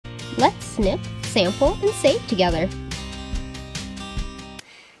Let's snip, sample, and save together.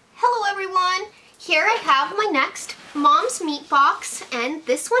 Hello everyone! Here I have my next Mom's Meat box, and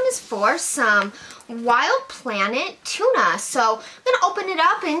this one is for some Wild Planet tuna. So I'm going to open it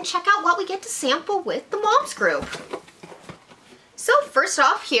up and check out what we get to sample with the Moms group. So first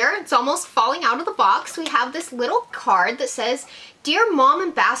off here, it's almost falling out of the box. We have this little card that says, "Dear Mom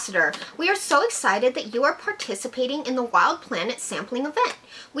Ambassador, we are so excited that you are participating in the Wild Planet sampling event.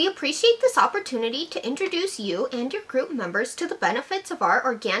 We appreciate this opportunity to introduce you and your group members to the benefits of our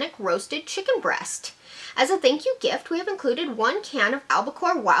organic roasted chicken breast. As a thank you gift, we have included 1 can of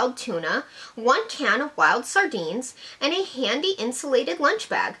albacore wild tuna, 1 can of wild sardines, and a handy insulated lunch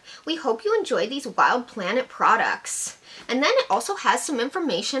bag. We hope you enjoy these Wild Planet products." And then it also has some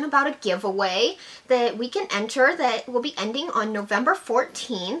information about a giveaway that we can enter that will be ending on November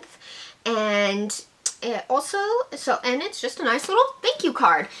 14th. And it also, and it's just a nice little thank you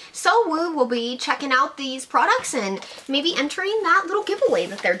card. So we will be checking out these products and maybe entering that little giveaway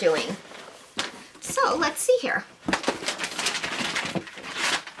that they're doing. So let's see here.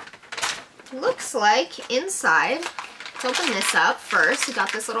 Looks like inside, let's open this up first. We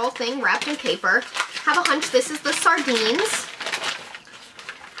got this little thing wrapped in paper. Have a hunch this is the sardines.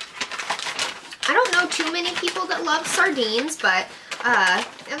 I don't know too many people that love sardines, but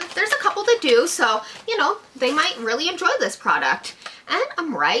there's a couple that do, so, you know, they might really enjoy this product. And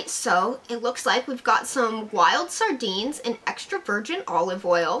I'm right, so it looks like we've got some wild sardines in extra virgin olive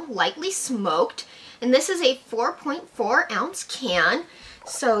oil, lightly smoked, and this is a 4.4 ounce can,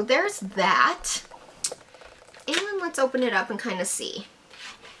 so there's that. And let's open it up and kind of see.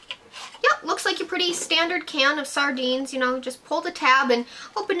 Yep, looks like a pretty standard can of sardines, you know, just pull the tab and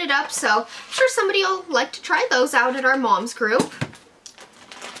open it up, so I'm sure somebody will like to try those out at our Moms group.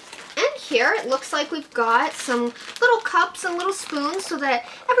 And here it looks like we've got some little cups and little spoons so that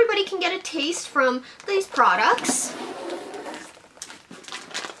everybody can get a taste from these products.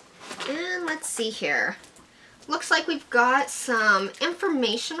 And let's see here. Looks like we've got some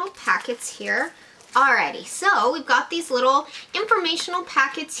informational packets here. Alrighty, so we've got these little informational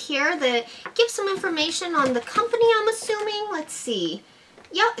packets here that give some information on the company, I'm assuming. Let's see.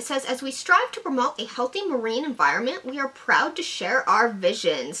 Yeah, it says, as we strive to promote a healthy marine environment, we are proud to share our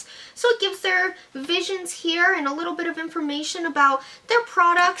visions. So it gives their visions here and a little bit of information about their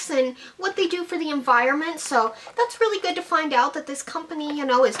products and what they do for the environment. So that's really good to find out that this company, you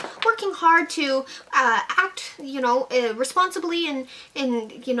know, is working hard to act, you know, responsibly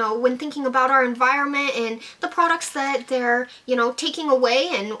and, you know, when thinking about our environment and the products that they're, you know, taking away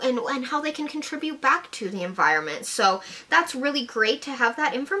and how they can contribute back to the environment. So that's really great to have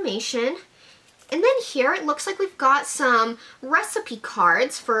that information. And then here it looks like we've got some recipe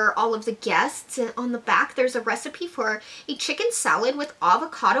cards for all of the guests, and on the back there's a recipe for a chicken salad with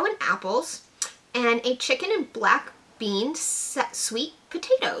avocado and apples and a chicken and black bean sweet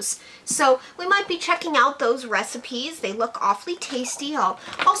potatoes. So we might be checking out those recipes. They look awfully tasty. I'll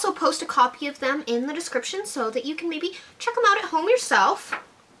also post a copy of them in the description so that you can maybe check them out at home yourself.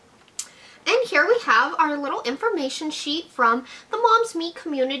 And here we have our little information sheet from the Moms Meat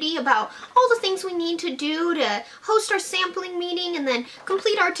community about all the things we need to do to host our sampling meeting and then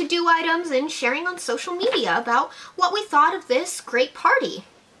complete our to-do items and sharing on social media about what we thought of this great party.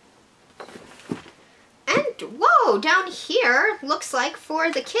 And whoa, down here, looks like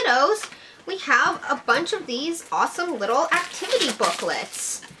for the kiddos, we have a bunch of these awesome little activity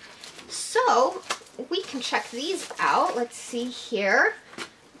booklets. So we can check these out. Let's see here.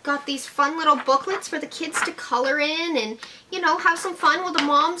 Got these fun little booklets for the kids to color in and, you know, have some fun while the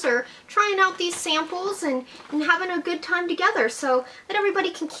moms are trying out these samples and having a good time together so that everybody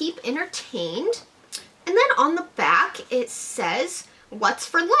can keep entertained. And then on the back it says, "What's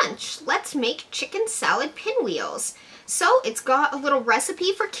for lunch? Let's make chicken salad pinwheels." So it's got a little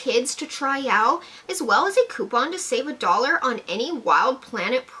recipe for kids to try out, as well as a coupon to save $1 on any Wild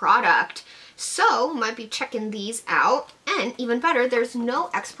Planet product. So might be checking these out, and even better, there's no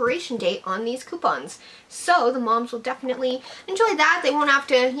expiration date on these coupons. So the moms will definitely enjoy that. They won't have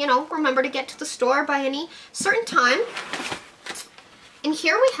to, you know, remember to get to the store by any certain time. And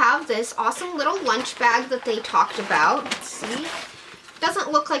here we have this awesome little lunch bag that they talked about. Let's see.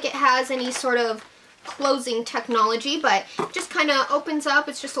 Doesn't look like it has any sort of closing technology, but just kind of opens up.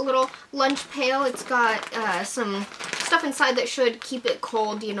 It's just a little lunch pail. It's got some stuff inside that should keep it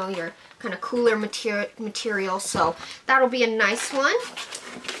cold, you know, your kind of cooler material, so that'll be a nice one.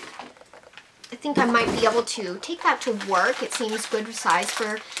 I think I might be able to take that to work. It seems good size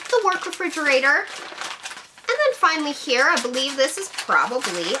for the work refrigerator. And then finally here, I believe this is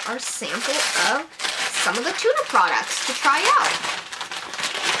probably our sample of some of the tuna products to try out.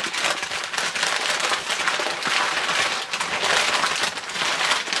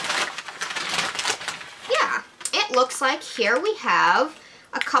 looks like here we have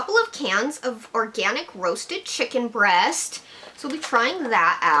a couple of cans of organic roasted chicken breast. So we'll be trying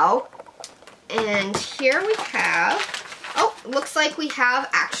that out. And here we have, oh, looks like we have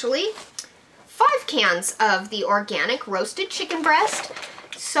actually 5 cans of the organic roasted chicken breast.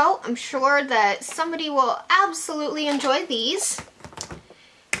 So I'm sure that somebody will absolutely enjoy these.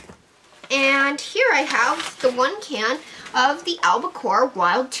 And here I have the 1 can of the albacore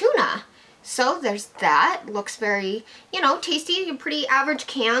wild tuna. So there's that. Looks very, you know, tasty, pretty average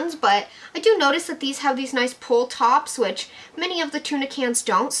cans, but I do notice that these have these nice pull tops, which many of the tuna cans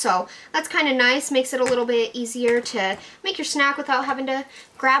don't, so that's kind of nice. Makes it a little bit easier to make your snack without having to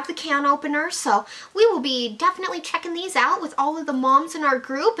grab the can opener. So we will be definitely checking these out with all of the moms in our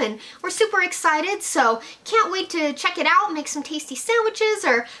group, and we're super excited, so can't wait to check it out, make some tasty sandwiches,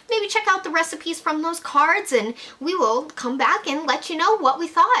 or maybe check out the recipes from those cards, and we will come back and let you know what we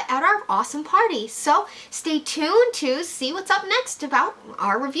thought at our awesome party. So stay tuned to see what's up next about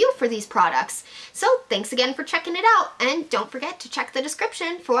our review for these products. So thanks again for checking it out, and don't forget to check the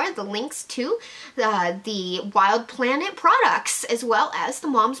description for the links to the Wild Planet products as well as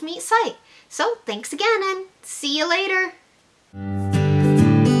the Mom's Meat site. So thanks again, and see you later.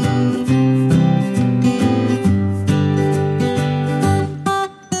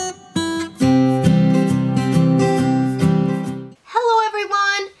 Hello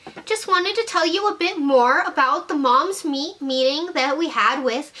everyone! Just wanted to tell you a bit more about the Mom's Meat meeting that we had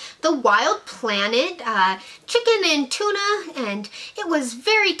with the Wild Planet chicken and tuna, and it was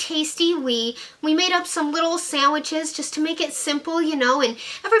very tasty. We made up some little sandwiches just to make it simple, you know, and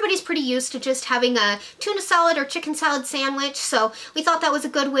everybody's pretty used to just having a tuna salad or chicken salad sandwich, so we thought that was a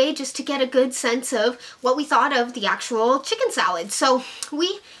good way just to get a good sense of what we thought of the actual chicken salad. So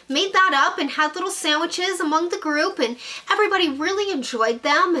we made that up and had little sandwiches among the group, and everybody really enjoyed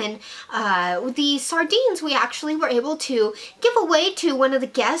them. And the sardines we actually were able to give away to one of the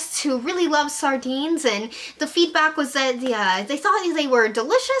guests who really loves sardines, and the feedback was that they thought they were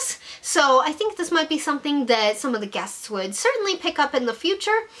delicious. So I think this might be something that some of the guests would certainly pick up in the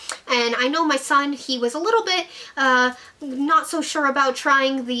future. And I know my son, he was a little bit not so sure about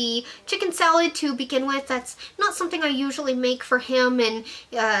trying the chicken salad to begin with. That's not something I usually make for him, and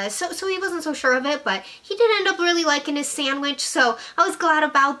so he wasn't so sure of it, but he did end up really liking his sandwich, so I was glad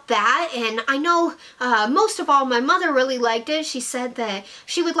about that. And I know most of all my mother really liked it. She said that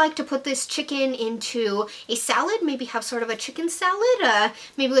she would like to put this chicken into a salad, maybe have sort of a chicken salad,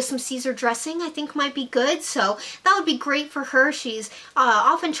 maybe with some Caesar dressing I think might be good, so that would be great for her. She's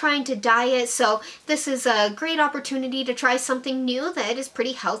often trying to diet, so this is a great opportunity to try something new that is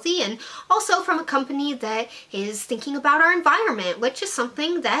pretty healthy, and also from a company that is thinking about our environment, which is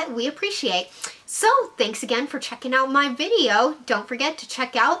something that we appreciate. So thanks again for checking out my video. Don't forget to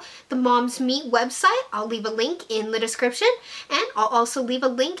check out the Mom's Meat website. I'll leave a link in the description, and I'll also leave a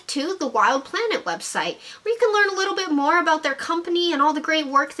link to the Wild Planet website where you can learn a little bit more about their company and all the great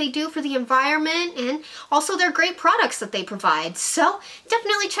work they do for the environment, and also their great products that they provide. So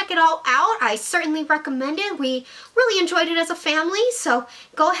definitely check it all out. I certainly recommend it. We really enjoyed it as a family, so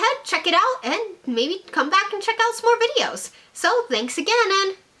go ahead, check it out, and maybe come back and check out some more videos. So thanks again,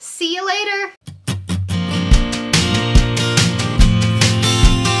 and see you later.